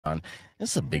on.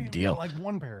 This is a big deal. Like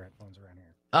one pair of headphones around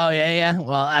here. Oh, yeah.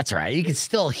 Well, that's all right. You can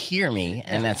still hear me,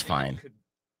 and that's fine. Could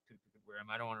wear them.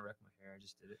 I don't want to wreck my hair. I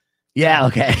just did it. Yeah,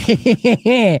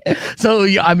 okay. So,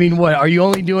 I mean, what? Are you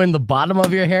only doing the bottom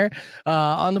of your hair?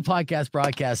 On the podcast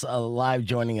broadcast, live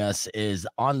joining us is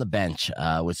On the Bench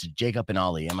with Jacob and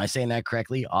Olly. Am I saying that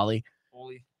correctly? Olly?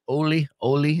 Olly.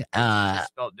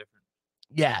 Spelled different.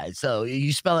 Yeah, so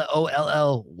you spell it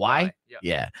Olly?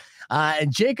 Yeah.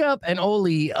 And Jacob and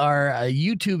Olly are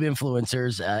YouTube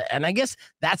influencers, and I guess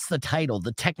that's the title,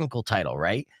 the technical title,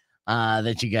 right?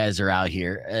 That you guys are out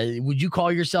here. Would you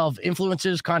call yourself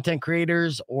influencers, content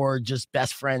creators, or just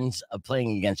best friends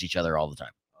playing against each other all the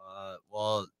time?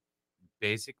 Well,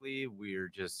 basically, we're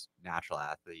just natural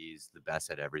athletes, the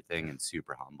best at everything, and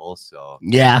super humble. So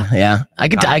yeah, I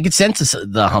could sense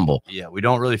the humble. Yeah, we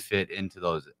don't really fit into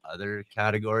those other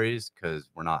categories because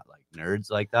we're not like nerds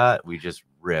like that. We just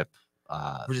rip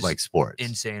like sports.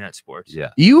 Insane at sports.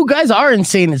 Yeah. You guys are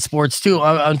insane at sports too.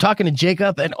 I'm talking to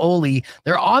Jacob and Olly.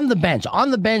 They're On the Bench.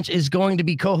 On the Bench is going to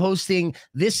be co-hosting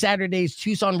this Saturday's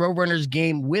Tucson Roadrunners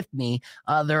game with me.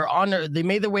 They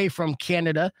made their way from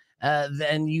Canada.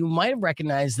 Then you might have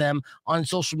recognized them on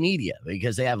social media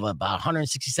because they have about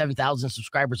 167,000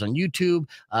 subscribers on YouTube.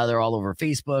 They're all over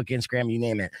Facebook, Instagram, you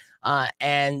name it.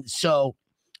 And so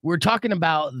we're talking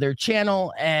about their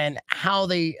channel and how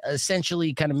they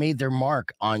essentially kind of made their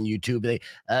mark on YouTube. They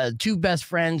two best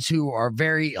friends who are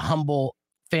very humble,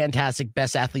 fantastic,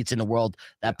 best athletes in the world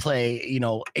that play,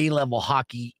 A-level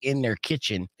hockey in their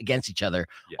kitchen against each other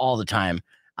all the time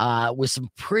with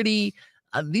some pretty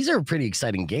these are pretty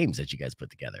exciting games that you guys put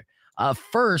together.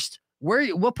 First,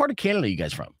 what part of Canada are you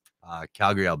guys from?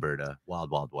 Calgary, Alberta,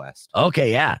 Wild West.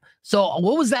 Okay, yeah. So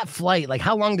what was that flight? Like,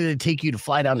 how long did it take you to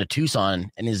fly down to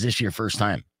Tucson? And is this your first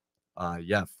time?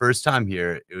 Yeah, first time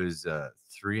here. It was a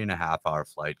 3.5-hour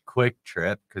flight, quick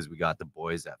trip because we got the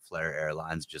boys at Flair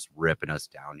Airlines just ripping us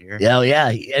down here.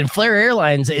 Yeah. And Flair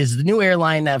Airlines is the new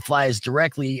airline that flies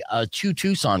directly to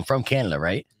Tucson from Canada,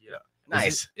 right? Yeah.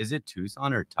 Nice. Is it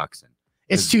Tucson or Tux-son?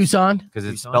 It's Tucson. Because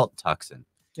it's spelled Tux-son.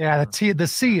 Yeah, the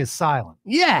C is silent.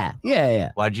 Yeah.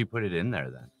 Why'd you put it in there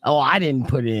then? Oh, I didn't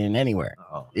put it in anywhere.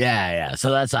 Oh. Yeah.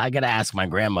 So I got to ask my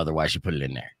grandmother why she put it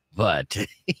in there. But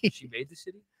She made the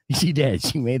city? She did.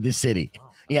 She made the city.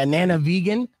 Wow. Yeah, Nana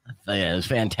Vegan. Yeah, it was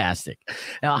fantastic.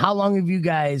 Now, how long have you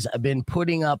guys been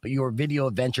putting up your video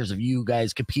adventures of you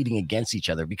guys competing against each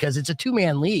other? Because it's a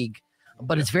two-man league,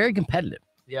 but it's very competitive.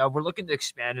 Yeah, we're looking to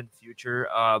expand in the future.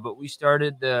 But we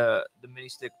started the Mini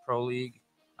Stick Pro League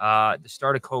the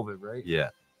start of COVID, right? Yeah.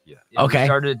 Okay. We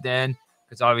started it then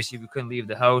because obviously we couldn't leave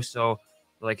the house. So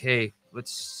we're like, hey,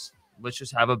 let's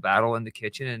just have a battle in the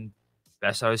kitchen and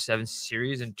best out of 7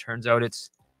 series. And turns out it's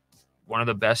one of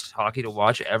the best hockey to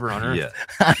watch ever on earth.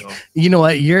 Yeah. So. You know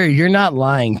what? You're not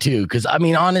lying too, because I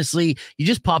mean, honestly, you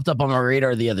just popped up on my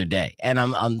radar the other day, and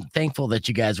I'm thankful that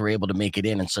you guys were able to make it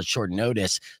in such short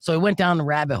notice. So I went down the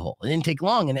rabbit hole. It didn't take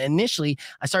long, and initially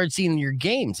I started seeing your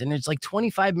games, and it's like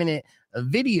 25-minute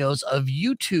videos of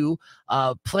you two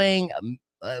playing.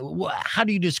 How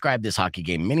do you describe this hockey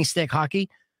game? Mini stick hockey?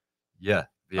 Yeah.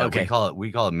 Okay.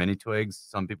 We call it mini twigs.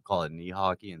 Some people call it knee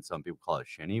hockey, and some people call it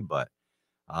shinny, but.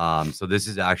 So this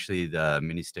is actually the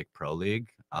Mini Stick Pro League.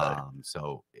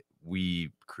 So we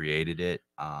created it,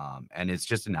 and it's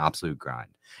just an absolute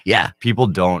grind. Yeah. People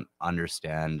don't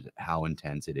understand how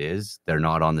intense it is. They're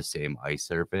not on the same ice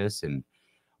surface, and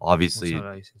obviously, It's not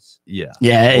ice, Yeah,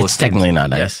 well, it's technically not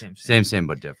nice. Same,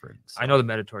 but different. I know the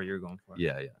metaphor you're going for.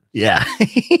 Yeah.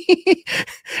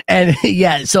 And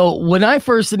yeah, so when I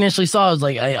first initially saw, I was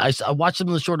like, I watched some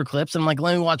of the shorter clips, and I'm like,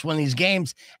 let me watch one of these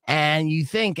games. And you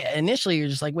think initially you're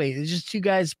just like, wait, it's just two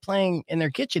guys playing in their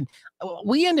kitchen.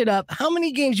 We ended up, how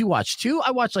many games you watched? 2?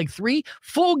 I watched like 3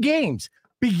 full games,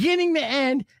 beginning to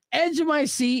end, edge of my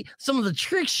seat, some of the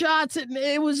trick shots.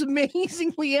 It was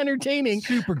amazingly entertaining.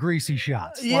 Super greasy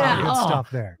shots. Yeah. Good stuff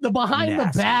there. The behind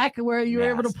Nasty. the back where you were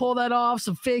able to Nasty. pull that off,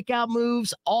 some fake out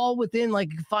moves, all within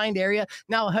like a confined area.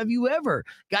 Now, have you ever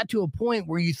got to a point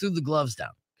where you threw the gloves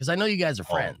down? Because I know you guys are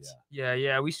friends.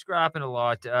 Yeah. We scrapping a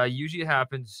lot. Usually it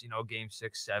happens, game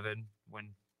 6, 7 when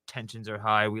tensions are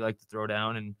high. We like to throw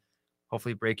down and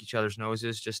hopefully break each other's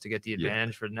noses just to get the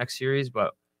advantage for the next series.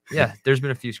 But yeah, there's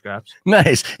been a few scraps.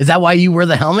 Nice. Is that why you wear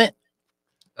the helmet?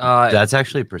 That's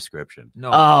actually prescription.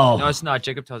 No, Oh. no, it's not.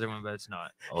 Jacob tells everyone, but it's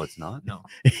not. Oh, it's not? No.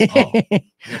 Oh. You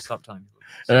gotta stop telling people.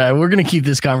 All right, we're going to keep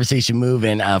this conversation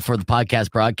moving for the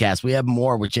podcast broadcast. We have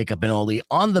more with Jacob and Olly.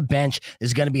 On the Bench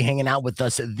is going to be hanging out with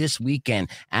us this weekend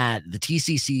at the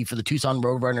TCC for the Tucson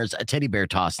Roadrunners Teddy Bear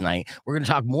Toss Night. We're going to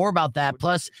talk more about that,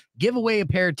 plus give away a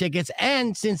pair of tickets.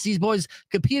 And since these boys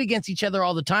compete against each other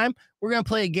all the time, we're going to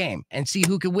play a game and see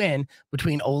who can win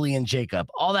between Olly and Jacob.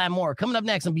 All that more coming up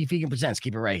next on Beef Vegan Presents.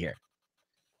 Keep it right here.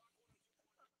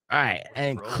 All right,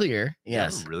 and clear.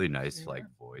 Yes. Really nice like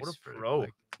voice. What a for, pro. like,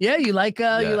 Yeah, you like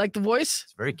the voice?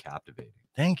 it's very captivating.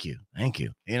 Thank you.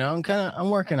 You know, I'm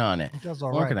working on it. He does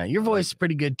all Working right. on it. Your voice is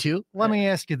pretty good too. Let me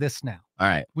ask you this now. All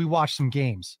right. We watched some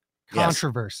games. Yes.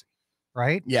 Controversy,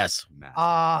 right? Yes.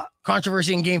 Massive.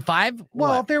 Controversy in Game 5.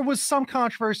 Well, What? there was some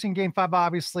controversy in Game 5,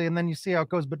 obviously, and then you see how it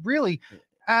goes. But really,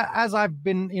 as I've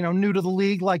been, new to the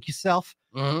league like yourself,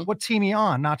 Mhm. what team are you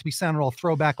on? Not to be sounding all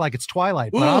throwback like it's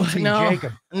Twilight, but Ooh, I'm Team no.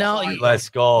 Jacob. No, Let's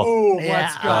go. Oh, yeah,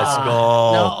 let's go. Let's go.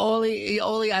 No,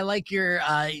 Olly, I like your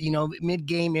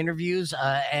mid-game interviews,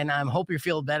 and I hope you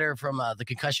feel better from the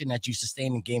concussion that you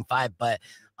sustained in Game 5. But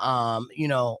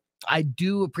I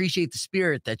do appreciate the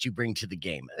spirit that you bring to the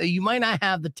game. You might not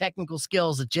have the technical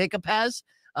skills that Jacob has,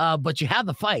 but you have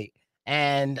the fight.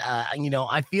 And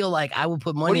I feel like I will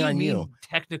put What do money you on mean you.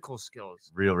 technical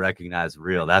skills? Real, recognize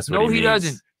real. That's what No, he he means.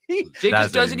 doesn't. That's Jacob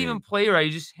what doesn't he even means. play right.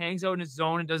 He just hangs out in his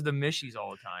zone and does the mishies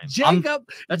all the time. Jacob,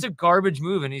 That's a garbage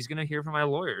move, and he's gonna hear from my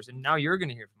lawyers. And now you're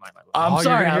gonna hear from my lawyers. I'm Oh, you're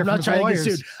sorry, gonna hear I'm from not his trying to get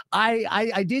lawyers. sued.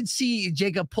 I did see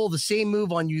Jacob pull the same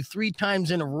move on you 3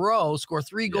 times in a row, score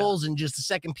 3 Yeah. goals in just the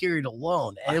second period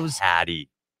alone, and it was Hattie.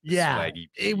 yeah, Swaggy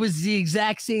it P. was the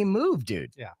exact same move,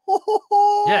 dude. Yeah.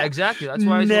 Yeah, exactly. That's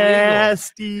why it's illegal.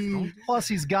 nasty. Plus,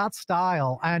 he's got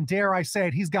style, and dare I say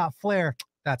it, he's got flair.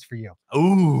 That's for you.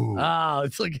 Ooh. Oh,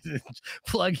 it's like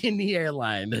plug in the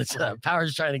airline. That's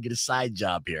Power's trying to get a side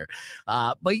job here.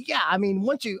 But yeah, I mean,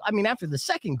 after the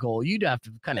second goal, you'd have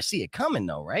to kind of see it coming,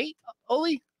 though, right,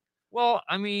 Olly? Well,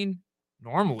 I mean,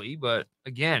 normally, but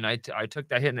again, I took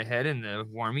that hit in the head in the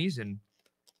warmies, and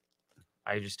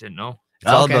I just didn't know.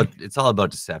 It's all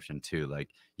about deception too. Like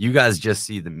you guys just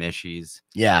see the mishies.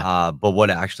 Yeah. But what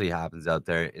actually happens out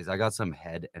there is I got some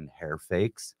head and hair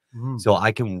fakes. Mm. So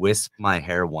I can wisp my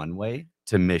hair one way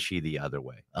to mishy the other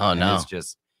way. Oh And no. it's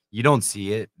just you don't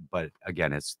see it, but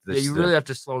again, it's Yeah, you really have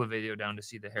to slow the video down to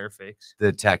see the hair fakes.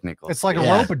 the technical. It's like a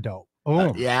Yeah. rope-a-dope.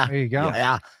 Oh, Yeah. There you go.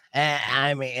 Yeah.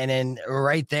 And then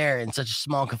right there in such a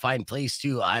small confined place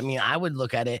too. I mean, I would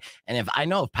look at it, and if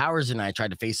Powers and I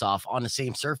tried to face off on the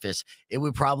same surface, it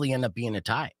would probably end up being a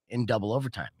tie in double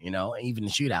overtime, even a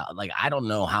shootout. Like, I don't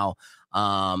know how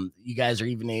you guys are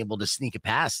even able to sneak it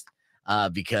past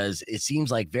because it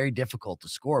seems like very difficult to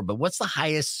score. But what's the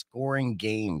highest scoring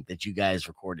game that you guys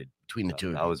recorded between the two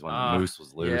of That you? was when the moose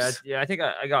was loose. Yeah, I think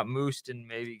I got moosed in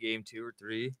maybe game 2 or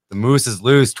 3. The moose is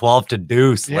loose, 12 to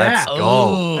deuce. Let's Yeah.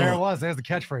 go. There it was. There's the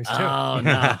catchphrase, too. Oh,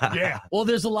 no. Yeah. Well,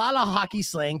 there's a lot of hockey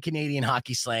slang, Canadian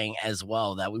hockey slang as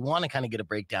well, that we want to kind of get a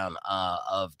breakdown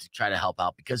of to try to help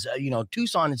out because,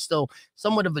 Tucson is still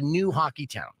somewhat of a new hockey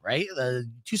town, right? The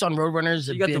Tucson Roadrunners.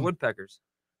 You have got the been- Woodpeckers.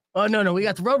 Oh, no, we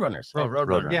got the Roadrunners. Oh,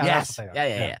 Roadrunner. Yeah, Yes. that's what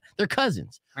they are. Yeah. They're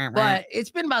cousins. But it's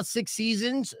been about 6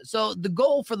 seasons. So the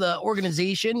goal for the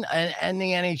organization and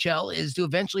the NHL is to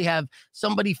eventually have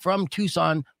somebody from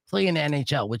Tucson play in the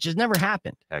NHL, which has never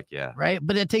happened. Heck yeah. Right?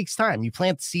 But it takes time. You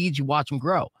plant the seeds, you watch them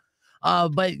grow.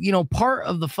 But part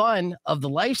of the fun of the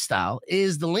lifestyle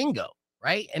is the lingo,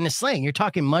 right? And the slang. You're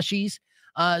talking mushies.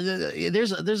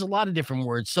 There's a lot of different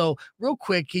words. So real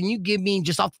quick, can you give me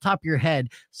just off the top of your head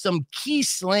some key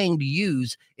slang to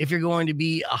use if you're going to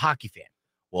be a hockey fan?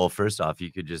 Well, first off,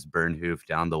 you could just burn hoof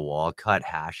down the wall, cut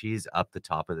hashies up the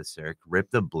top of the circ,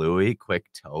 rip the bluey, quick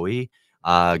toey,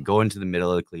 go into the middle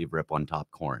of the cleave, rip on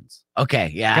top corns. Okay,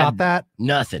 yeah. Got that?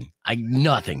 Nothing.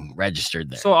 Nothing registered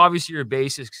there. So obviously your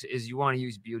basics is you want to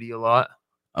use beauty a lot.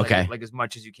 Okay. Like as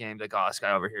much as you can. Like, oh, this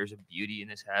guy over here is a beauty in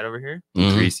his hat over here.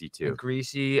 Mhm. Greasy too.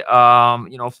 Greasy.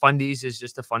 Fundies is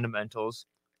just the fundamentals.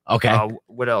 Okay.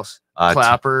 What else? Uh,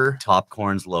 Clapper. Top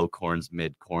corns, low corns,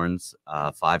 mid corns,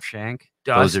 5 shank.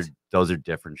 Dust. Those are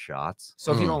different shots.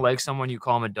 So if you Mm. don't like someone, you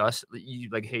call them a dust. You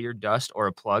like, hey, you're dust or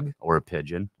a plug Or a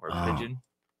pigeon. or a Oh, pigeon.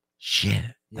 Shit.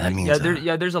 Yeah, That means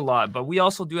there's a lot, but we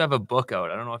also do have a book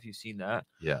out. I don't know if you've seen that.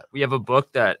 Yeah. We have a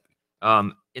book that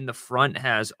in the front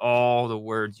has all the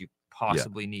words you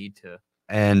possibly need to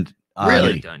And get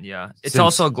Really? it done. Yeah. It's Since-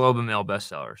 also a Globe and Mail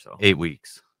bestseller. So 8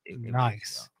 weeks.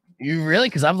 Nice. You really?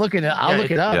 Because I'm looking at. I'll Yeah,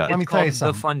 look it up. yeah. Let me It's tell you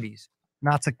called something. The Fundies.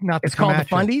 Not to It's called the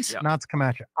come at you. Fundies. Yeah. Not to come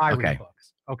at you. I Okay. read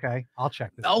books. Okay. I'll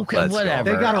check this. book. Okay, Let's go.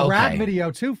 whatever. They got a rap Okay.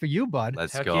 video too for you, bud.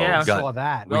 Let's Heck go. yeah. I We got- saw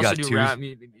that. We We also got do two- rap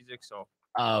music. So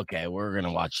Okay, we're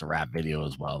gonna watch the rap video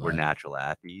as well. We're then. natural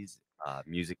athletes.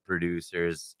 music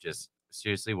producers. Just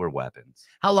seriously, we're weapons.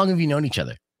 How long have you known each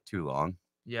other? Too long.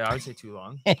 Yeah, I would say too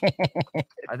long.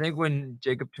 I think when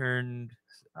Jacob turned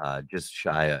Just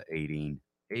shy of 18.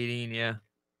 18, yeah,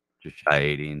 Just shy of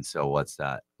 18. So what's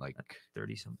that? Like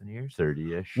 30 something years.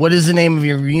 30-ish. What is the name of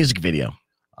your music video?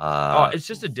 It's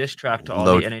just a diss track to all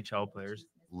Low- the NHL players.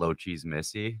 Low Cheese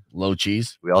Missy. Low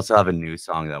Cheese. We also have a new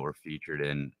song that we're featured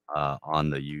in on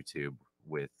the YouTube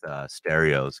with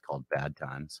Stereos called Bad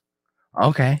Times.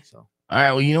 Okay. So All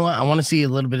right. Well, you know what? I want to see a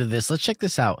little bit of this. Let's check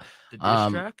this out. the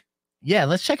diss track. Yeah,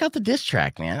 let's check out the diss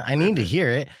track, man. I need to hear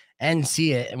it and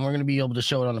see it, and we're gonna be able to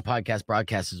show it on the podcast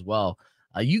broadcast as well.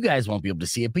 You guys won't be able to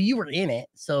see it, but you were in it,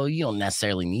 so you don't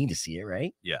necessarily need to see it,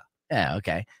 right? Yeah. Yeah.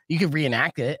 Okay. You can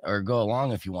reenact it or go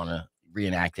along if you want to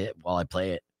reenact it while I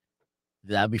play it.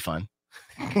 That'd be fun.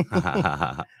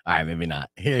 All right, maybe not.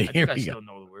 Here I think we I go. still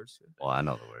know the words. Well, I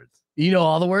know the words. You know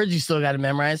all the words. You still got to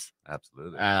memorize.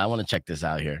 Absolutely. All right, I want to check this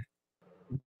out here.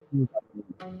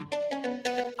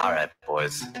 All right,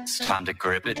 boys. It's time to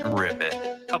grip it and rip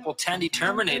it. Couple Tandy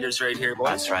Terminators right here, boys.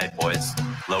 That's right, boys.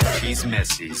 Low cheese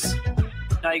missies.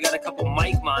 Now you got a couple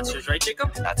Mike monsters, right,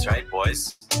 Jacob? That's right,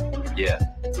 boys. Yeah.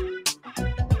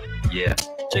 Yeah.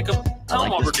 Jacob, tell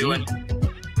them what we're doing.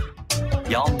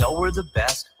 Y'all know we're the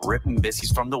best, ripping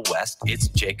bissies from the west. It's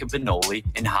Jacob and Olly.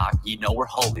 In hockey, you know we're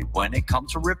holy. When it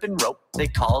comes to ripping rope, they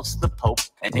call us the Pope.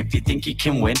 And if you think you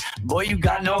can win, boy, you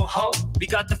got no hope. We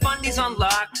got the fundies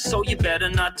unlocked, so you better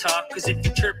not talk. Cause if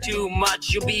you chirp too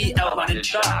much, you'll be outlining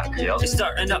chalk. Yep. It's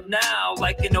starting up now,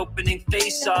 like an opening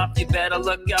face-off. You better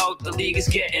look out, the league is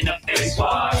getting a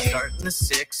face-wash. Starting the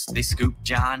 6, they scoop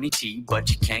Johnny T, but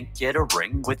you can't get a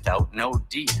ring without no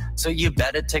D. So you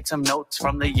better take some notes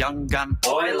from the young gun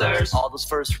Oilers. All those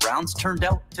first rounds turned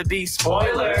out to be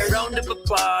spoilers. Round of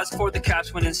applause for the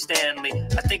Caps winning Stanley.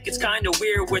 I think it's kind of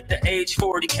weird with the age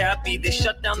 40 Cappy. They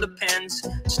shut down the Pens,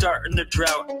 starting the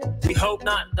drought. We hope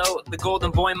not, though, the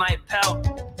golden boy might pout.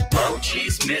 Low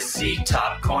cheese missy,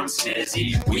 top corn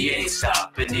snizzy. We ain't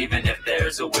stopping even if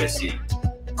there's a whiskey.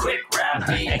 Quick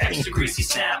rappy, extra greasy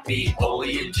snappy.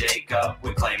 Olly and Jacob,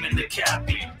 we're claiming the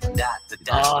cappy.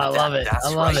 I love it. That's I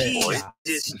love right, it. boys.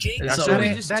 This Jacob. Yeah, So so we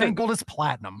we just That took, ain't gold is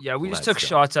platinum. yeah, we just Let's took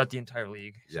go. shots at the entire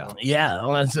league. Yeah. So. Yeah,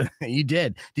 well, you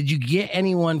did. Did you get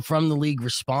anyone from the league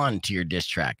respond to your diss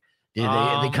track? Did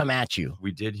they come at you?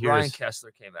 We did hear Ryan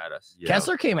Kessler came at us. Yeah.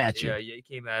 Kessler came at you. Yeah, he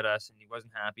came at us, and he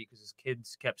wasn't happy because his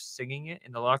kids kept singing it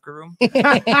in the locker room.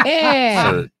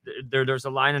 So, There's a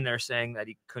line in there saying that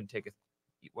he couldn't take a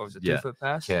what was it, Yeah. 2-foot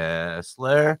pass?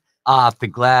 Kessler off the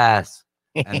glass.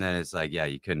 And then it's like, yeah,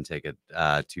 you couldn't take a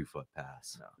 2-foot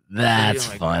pass. No. That's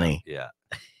like that. funny. Yeah.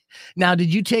 Now,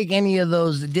 did you take any of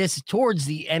those diss towards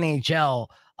the NHL,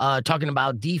 talking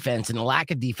about defense and the lack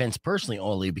of defense personally,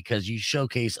 Olly, because you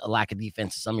showcase a lack of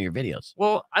defense in some of your videos?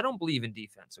 Well, I don't believe in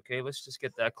defense. Okay, let's just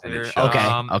get that And it clear.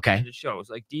 shows. Okay. And it shows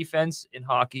like defense in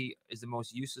hockey is the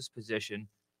most useless position.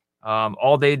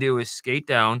 All they do is skate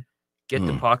down, get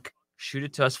the puck, shoot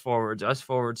it to us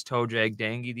forwards toe drag,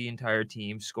 dangy the entire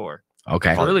team, score.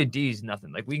 Okay. So really, D's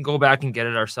nothing. Like we can go back and get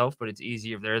it ourselves, but it's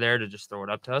easier if they're there to just throw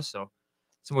it up to us. So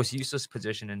it's the most useless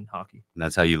position in hockey. And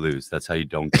that's how you lose. That's how you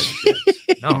don't get ships.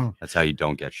 No, That's how you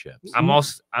don't get ships. I'm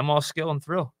all skill and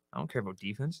thrill. I don't care about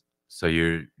defense. So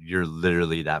you're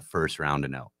literally that first round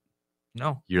and out.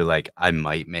 No, You're like, I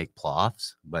might make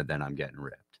playoffs, but then I'm getting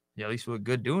ripped. yeah, at least we look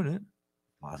good doing it.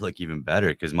 I look even better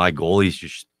because my goalie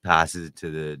just passes it to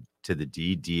the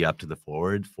D up to the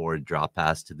forward drop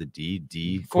pass to the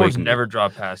D Forwards quick, never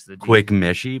drop past the D. quick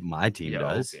mishy. My team Yeah,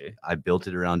 does. okay. I built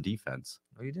it around defense,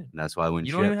 No, you didn't. and that's why I win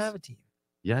You ships. don't even have a team.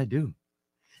 Yeah, I do.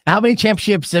 How many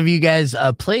championships have you guys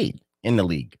played in the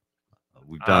league?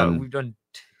 We've done We've done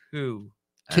two.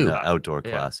 two. an outdoor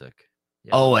Yeah. classic.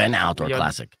 Yeah. Oh, an outdoor Yeah,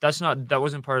 classic. That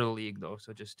wasn't part of the league though,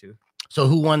 so just two. So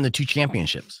who won the 2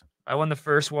 championships? I won the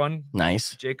first one.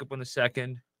 Nice. Jacob won the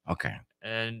second, Okay.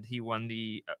 and he won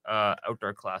the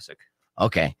outdoor classic.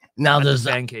 Okay. Now At the there's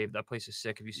Fan Cave. That place is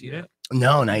sick. Have you seen it?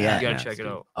 no, not You yet. gotta Yeah, check it it's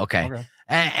out. Okay. Okay.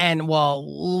 And well,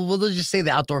 we'll just say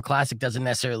the outdoor classic doesn't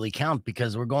necessarily count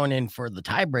because we're going in for the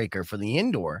tiebreaker for the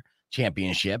indoor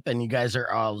championship, and you guys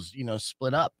are all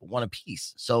split up one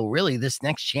apiece. So really, this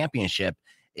next championship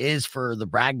is for the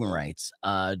bragging rights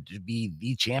to be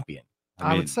the champion.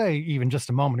 I would say even just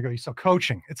a moment ago, you saw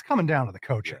coaching. It's coming down to the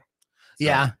coaching.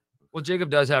 Yeah. Well,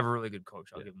 Jacob does have a really good coach.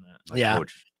 I'll give him that. my Yeah.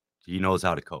 coach, he knows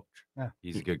how to coach. Yeah.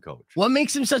 He's a good coach. What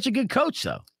makes him such a good coach,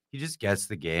 though? He just gets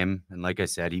the game, and like I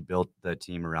said, he built the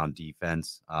team around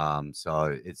defense.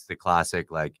 So it's the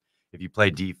classic, like if you play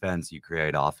defense, you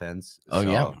create offense. Oh,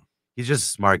 yeah. He's just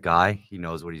a smart guy. He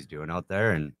knows what he's doing out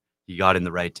there, and he got in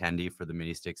the right tendy for the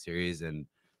mini stick series, and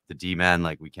the D-man,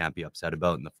 like, we can't be upset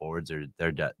about, and the forwards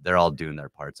they're all doing their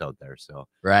parts out there. So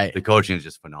Right. the coaching is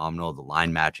just phenomenal. The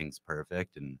line matching's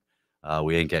perfect, and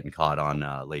we ain't getting caught on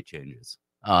late changes.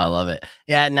 Oh, I love it.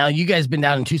 Yeah. Now you guys been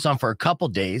down in Tucson for a couple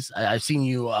days. I've seen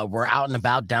you were out and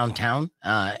about downtown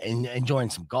and enjoying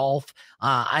some golf.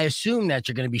 I assume that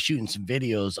you're going to be shooting some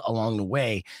videos along the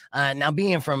way. Now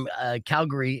being from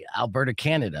Calgary, Alberta,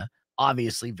 Canada,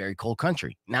 obviously very cold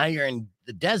country. Now you're in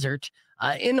the desert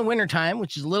in the wintertime,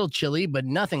 which is a little chilly, but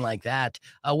nothing like that.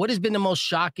 What has been the most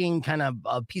shocking kind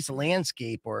of piece of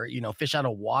landscape or, fish out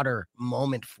of water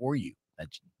moment for you?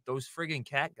 Those friggin'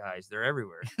 cat guys, they're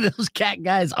everywhere. Those cat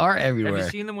guys are everywhere. Have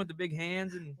you seen them with the big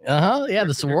hands? And yeah, the they're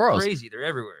Saguaros. crazy. They're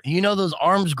everywhere. Those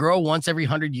arms grow once every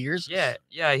 100 years? Yeah.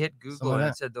 I hit Google Something like and that.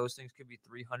 it said those things could be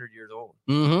 300 years old.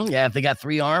 Yeah, if they got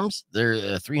 3 arms,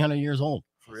 they're 300 years old.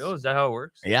 For real? Is that how it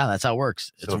works? Yeah, that's how it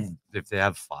works. It's So if they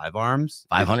have 5 arms,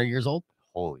 500 years old.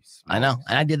 holy smokes. I know.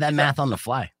 And I did that math on the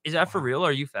fly. Is that for real?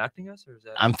 Are you facting us, or is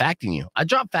that? I'm facting you. I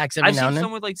drop facts every I've now seen and then.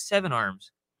 some with like 7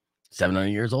 arms. 700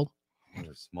 years old. Holy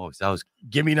smokes. That was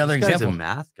Give me another this guy's example. a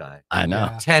math guy. I know.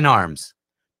 Yeah. 10 arms.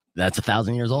 That's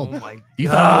 1,000 years old. Oh my You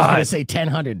thought I was going God. to say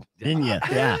 1000, didn't you?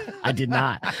 Yeah, I did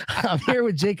not. I'm here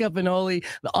with Jacob and Olly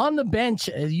on the bench,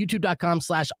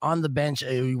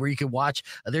 youtube.com/onthebench, where you can watch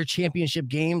their championship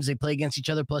games. They play against each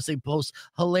other. Plus, they post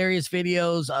hilarious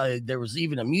videos. There was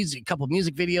even a couple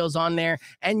music videos on there.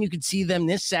 And you can see them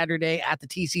this Saturday at the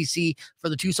TCC for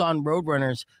the Tucson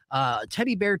Roadrunners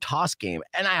teddy bear toss game.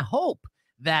 And I hope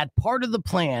that part of the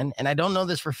plan, and I don't know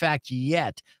this for fact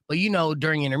yet, but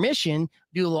during intermission,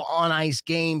 do a little on ice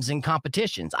games and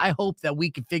competitions. I hope that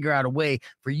we can figure out a way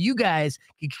for you guys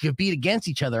to compete against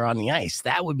each other on the ice.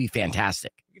 That would be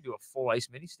fantastic. You could do a full ice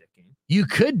mini stick game. You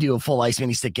could do a full ice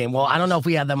mini stick game. Well, I don't know if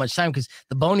we have that much time because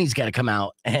the Boney's got to come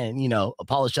out and,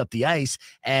 polish up the ice.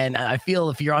 And I feel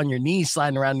if you're on your knees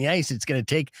sliding around the ice, it's going to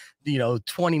take,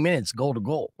 20 minutes goal to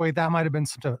goal. Wait, that might have been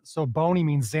so Boney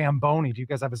means Zamboni. Do you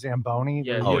guys have a Zamboni?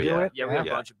 Yeah. where you Oh, do yeah. it? Yeah, we have a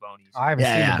bunch of bonies. I haven't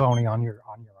Yeah, seen yeah. a Boney on your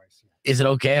ice yet. Is it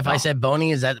okay if I No. said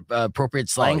Boney? Is that appropriate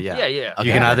slang? Oh, yeah. Yeah. Okay.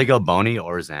 You can either go Boney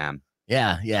or Zam.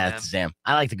 Yeah, it's Zam.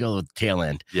 I like to go with the tail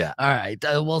end. Yeah. All right.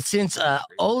 Well, since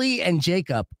Olly and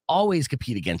Jacob always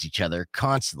compete against each other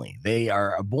constantly, they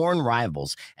are born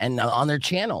rivals. And on their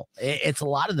channel, it's a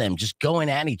lot of them just going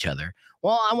at each other.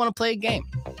 Well, I want to play a game.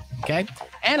 Okay.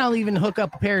 And I'll even hook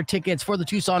up a pair of tickets for the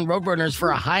Tucson Roadrunners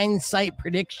for a hindsight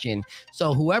prediction.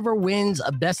 So whoever wins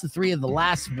a best of 3 of the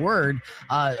last word,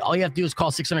 all you have to do is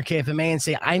call 600 KFMA and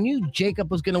say, I knew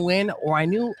Jacob was going to win, or I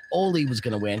knew Olly was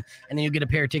going to win. And then you'll get a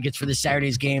pair of tickets for this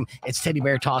Saturday's game. It's Teddy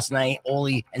Bear Toss Night.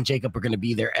 Olly and Jacob are going to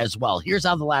be there as well. Here's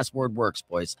how the last word works,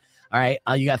 boys. All right.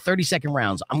 You got 30-second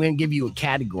rounds. I'm going to give you a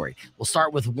category. We'll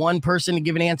start with one person to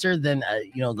give an answer, then,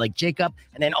 like Jacob,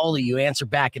 and then Olly, you answer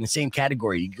back in the same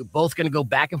category. You're both going to go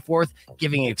back and forth,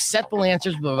 giving acceptable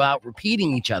answers without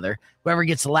repeating each other. Whoever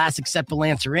gets the last acceptable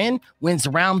answer in wins the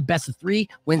round. Best of 3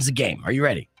 wins the game. Are you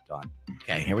ready? Done.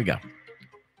 Okay, here we go.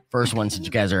 First one, since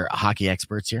you guys are hockey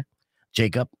experts here.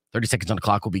 Jacob, 30 seconds on the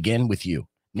clock will begin with you.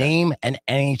 Name an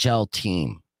NHL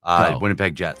team. Go.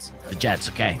 Winnipeg Jets. The Jets,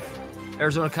 okay.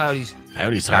 Arizona Coyotes,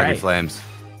 Coyotes, all Calgary right. Flames.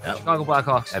 Chicago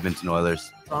Blackhawks, Edmonton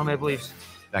Oilers. Toronto Maple Leafs,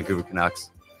 Vancouver Canucks.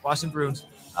 Boston Bruins,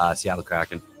 Seattle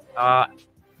Kraken.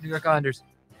 New York Islanders.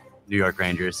 New York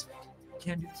Rangers.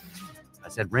 Can't do this anymore. I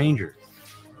said Rangers.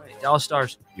 Right. Dallas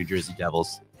Stars, New Jersey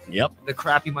Devils. Yep. the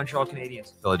crappy Montreal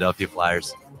Canadiens, Philadelphia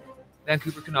Flyers.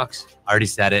 Vancouver Canucks. I already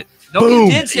said it. No, Boom.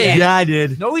 he did say it. Yeah, I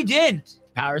did. No, he didn't.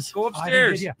 Powers. Go I did,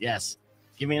 upstairs. yeah. Yes.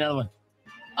 Give me another one.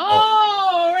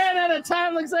 Oh, ran out of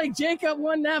time. Looks like Jacob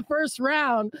won that first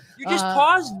round. You just Uh,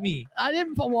 paused me. I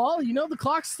didn't, well, the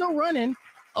clock's still running,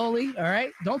 Olly. All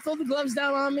right. Don't throw the gloves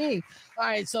down on me. All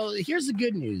right. So here's the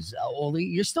good news, Olly.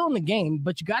 You're still in the game,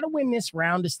 but you got to win this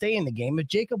round to stay in the game. If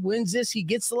Jacob wins this, he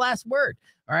gets the last word.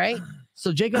 All right.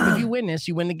 So, Jacob, if you win this,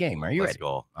 you win the game. Are you Let's ready?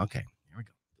 go. Okay. Here we go.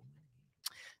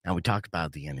 Now, we talked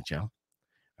about the NHL. All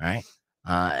right.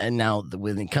 And now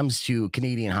when it comes to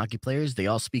Canadian hockey players, they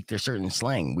all speak their certain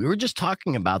slang. We were just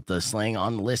talking about the slang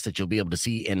on the list that you'll be able to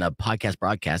see in a podcast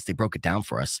broadcast. They broke it down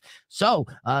for us. So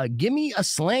give me a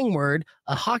slang word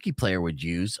a hockey player would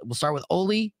use. We'll start with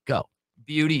Olly. Go.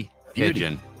 Beauty,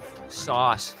 Pigeon.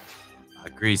 sauce,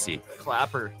 Greasy.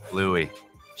 clapper, Bluey.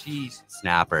 cheese,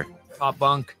 Snapper. top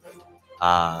bunk,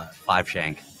 5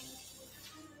 shank.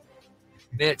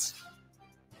 bits,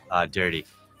 Dirty.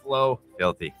 flow,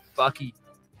 Filthy. bucky,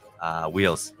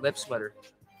 Wheels. lip sweater,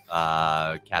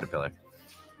 Caterpillar.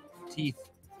 teeth,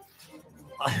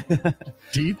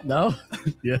 Teeth? No.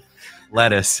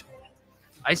 Lettuce.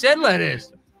 I said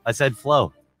lettuce. I said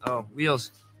flow. Oh,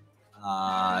 wheels,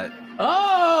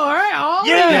 All right. Olly,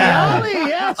 Yeah. Olly,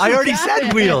 yes, I you already got said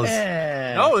it. wheels.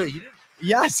 No, you didn't.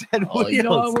 Yes, and Oh, you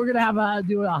know what? We're gonna have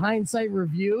do a hindsight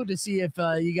review to see if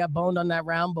you got boned on that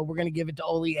round, but we're gonna give it to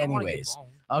Olly I don't wanna get anyways. boned.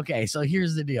 Okay, so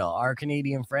here's the deal. Our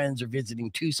Canadian friends are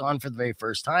visiting Tucson for the very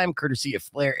first time, courtesy of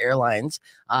Flair Airlines,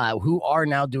 who are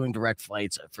now doing direct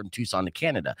flights from Tucson to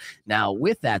Canada. Now,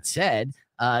 with that said,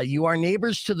 you are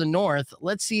neighbors to the north.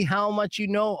 Let's see how much you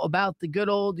know about the good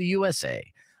old USA.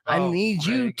 I Oh, need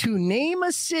you Greg. to name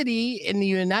a city in the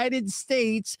United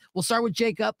States. We'll start with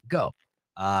Jacob. Go.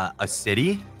 A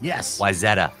city? Yes.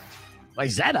 Wayzata.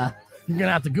 Wayzata? You're going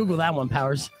to have to Google that one,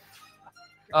 Powers.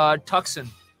 Tucson,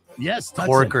 Yes. Tucson.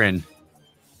 Corcoran.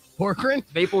 Corcoran?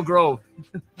 Maple Grove,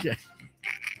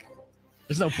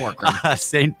 There's no Corcoran.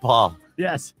 St. Paul.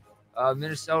 Yes.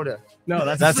 Minnesota. No,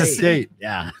 that's That's a state.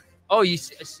 Yeah. Oh, a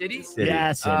city? City.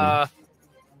 Yeah, city.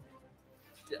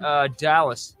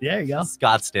 Dallas, There you go.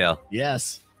 Scottsdale.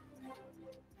 Yes.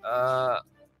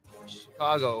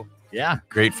 Chicago, Yeah.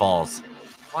 Great Falls.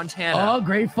 Montana. Oh,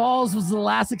 Great Falls was the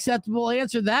last acceptable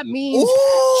answer. That means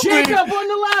Ooh, Jacob won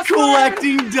the last one.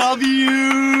 collecting W's.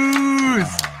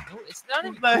 No, it's not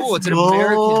even Let's cool. It's an go.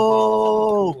 American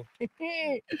ball.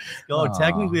 Go. Aw.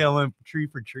 Technically, I went tree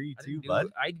for tree I too, didn't do- bud.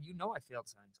 I failed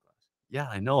science class. Yeah,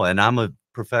 I know, and I'm a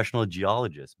professional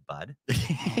geologist, bud.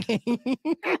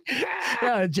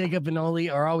 Jacob and Olly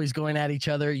are always going at each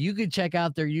other. You could check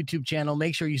out their YouTube channel.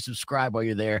 Make sure you subscribe while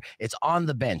you're there. It's On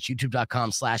the Bench,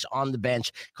 youtube.com/On the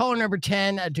Bench. Caller number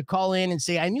 10 to call in and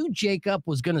say, I knew Jacob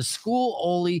was going to school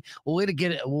Olly. We'll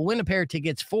win a pair of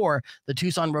tickets for the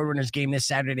Tucson Roadrunners game this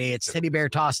Saturday. It's Teddy Bear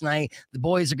Toss night. The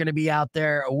boys are going to be out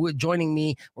there joining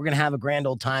me. We're going to have a grand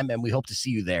old time, and we hope to see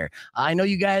you there. I know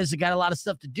you guys have got a lot of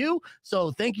stuff to do,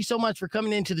 so thank you so much for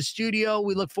coming into the studio.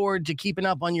 We look forward to keeping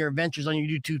up on your adventures on your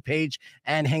YouTube page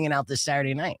and hanging out this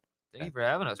Saturday night. Thank you for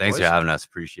having us. Thanks boys. for having us.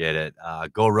 Appreciate it.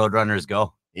 Go Roadrunners,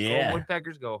 go. Go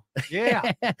Woodpeckers, go. Yeah.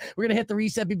 We're going to hit the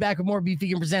reset. Be back with more Beef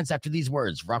Vegan Presents after these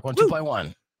words. Rock 1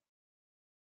 2.1.